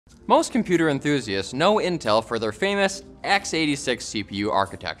Most computer enthusiasts know Intel for their famous x86 CPU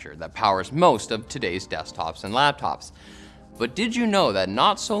architecture that powers most of today's desktops and laptops. But did you know that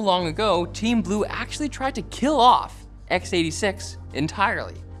not so long ago, Team Blue actually tried to kill off x86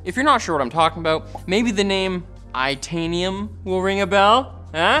 entirely? If you're not sure what I'm talking about, maybe the name Itanium will ring a bell,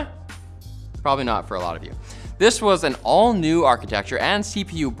 huh? Probably not for a lot of you. This was an all-new architecture and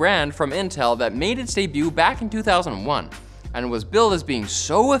CPU brand from Intel that made its debut back in 2001 and was billed as being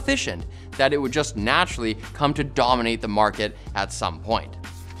so efficient that it would just naturally come to dominate the market at some point.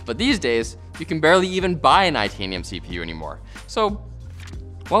 But these days, you can barely even buy an Itanium CPU anymore. So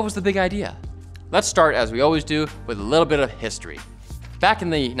what was the big idea? Let's start, as we always do, with a little bit of history. Back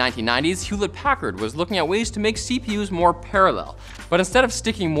in the 1990s, Hewlett-Packard was looking at ways to make CPUs more parallel. But instead of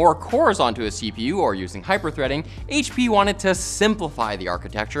sticking more cores onto a CPU or using hyperthreading, HP wanted to simplify the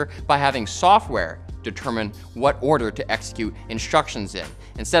architecture by having software determine what order to execute instructions in,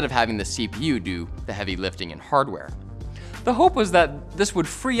 instead of having the CPU do the heavy lifting in hardware. The hope was that this would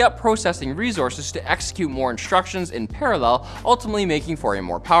free up processing resources to execute more instructions in parallel, ultimately making for a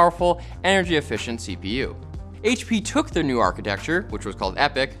more powerful, energy-efficient CPU. HP took their new architecture, which was called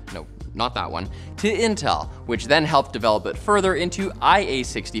EPYC, no, not that one, to Intel, which then helped develop it further into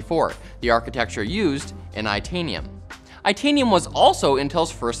IA64, the architecture used in Itanium. Itanium was also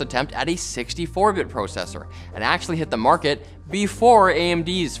Intel's first attempt at a 64-bit processor, and actually hit the market before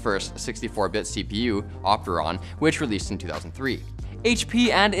AMD's first 64-bit CPU, Opteron, which released in 2003. HP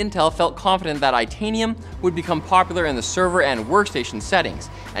and Intel felt confident that Itanium would become popular in the server and workstation settings,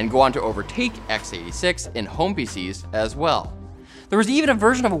 and go on to overtake x86 in home PCs as well. There was even a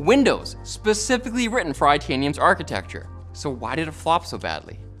version of Windows specifically written for Itanium's architecture. So why did it flop so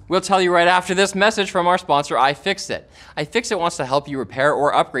badly? We'll tell you right after this message from our sponsor, iFixit. iFixit wants to help you repair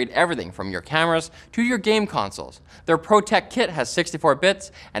or upgrade everything from your cameras to your game consoles. Their ProTech kit has 64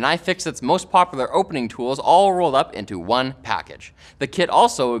 bits, and iFixit's most popular opening tools all rolled up into one package. The kit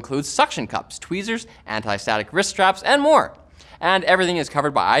also includes suction cups, tweezers, anti-static wrist straps, and more. And everything is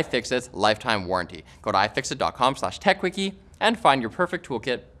covered by iFixit's lifetime warranty. Go to ifixit.com/techquickie and find your perfect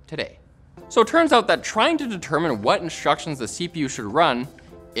toolkit today. So it turns out that trying to determine what instructions the CPU should run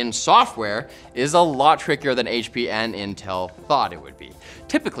in software is a lot trickier than HP and Intel thought it would be.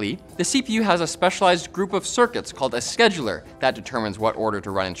 Typically, the CPU has a specialized group of circuits called a scheduler that determines what order to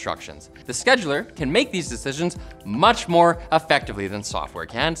run instructions. The scheduler can make these decisions much more effectively than software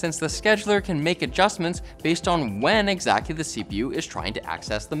can, since the scheduler can make adjustments based on when exactly the CPU is trying to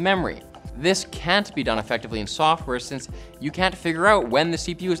access the memory. This can't be done effectively in software since you can't figure out when the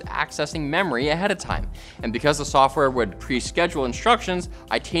CPU is accessing memory ahead of time. And because the software would pre-schedule instructions,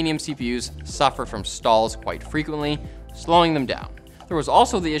 Itanium CPUs suffer from stalls quite frequently, slowing them down. There was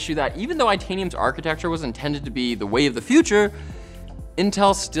also the issue that even though Itanium's architecture was intended to be the way of the future,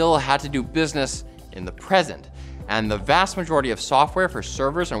 Intel still had to do business in the present. And the vast majority of software for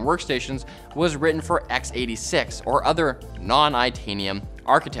servers and workstations was written for x86 or other non-Itanium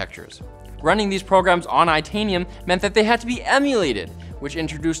architectures. Running these programs on Itanium meant that they had to be emulated, which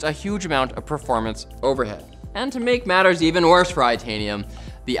introduced a huge amount of performance overhead. And to make matters even worse for Itanium,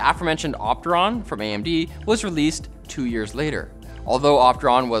 the aforementioned Opteron from AMD was released 2 years later. Although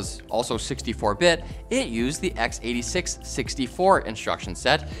Opteron was also 64-bit, it used the x86 64 instruction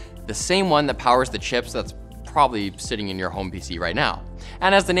set, the same one that powers the chips that's probably sitting in your home PC right now.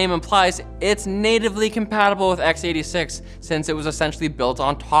 And as the name implies, it's natively compatible with x86 since it was essentially built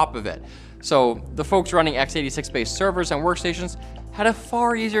on top of it. So the folks running x86-based servers and workstations had a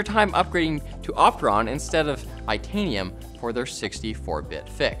far easier time upgrading to Opteron instead of Itanium for their 64-bit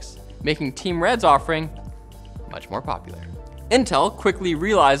fix, making Team Red's offering much more popular. Intel, quickly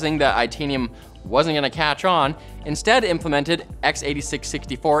realizing that Itanium wasn't going to catch on, instead implemented x86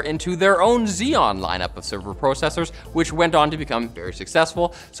 64 into their own Xeon lineup of server processors, which went on to become very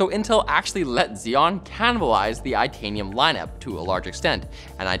successful. So Intel actually let Xeon cannibalize the Itanium lineup to a large extent,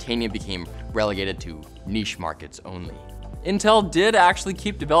 and Itanium became relegated to niche markets only. Intel did actually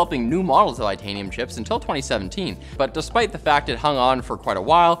keep developing new models of Itanium chips until 2017, but despite the fact it hung on for quite a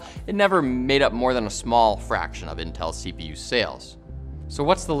while, it never made up more than a small fraction of Intel's CPU sales. So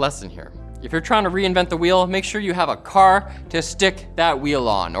what's the lesson here? If you're trying to reinvent the wheel, make sure you have a car to stick that wheel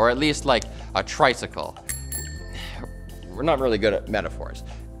on, or at least like a tricycle. We're not really good at metaphors.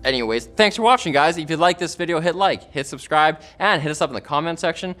 Anyways, thanks for watching, guys. If you like this video, hit like, hit subscribe, and hit us up in the comment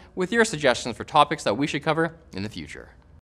section with your suggestions for topics that we should cover in the future.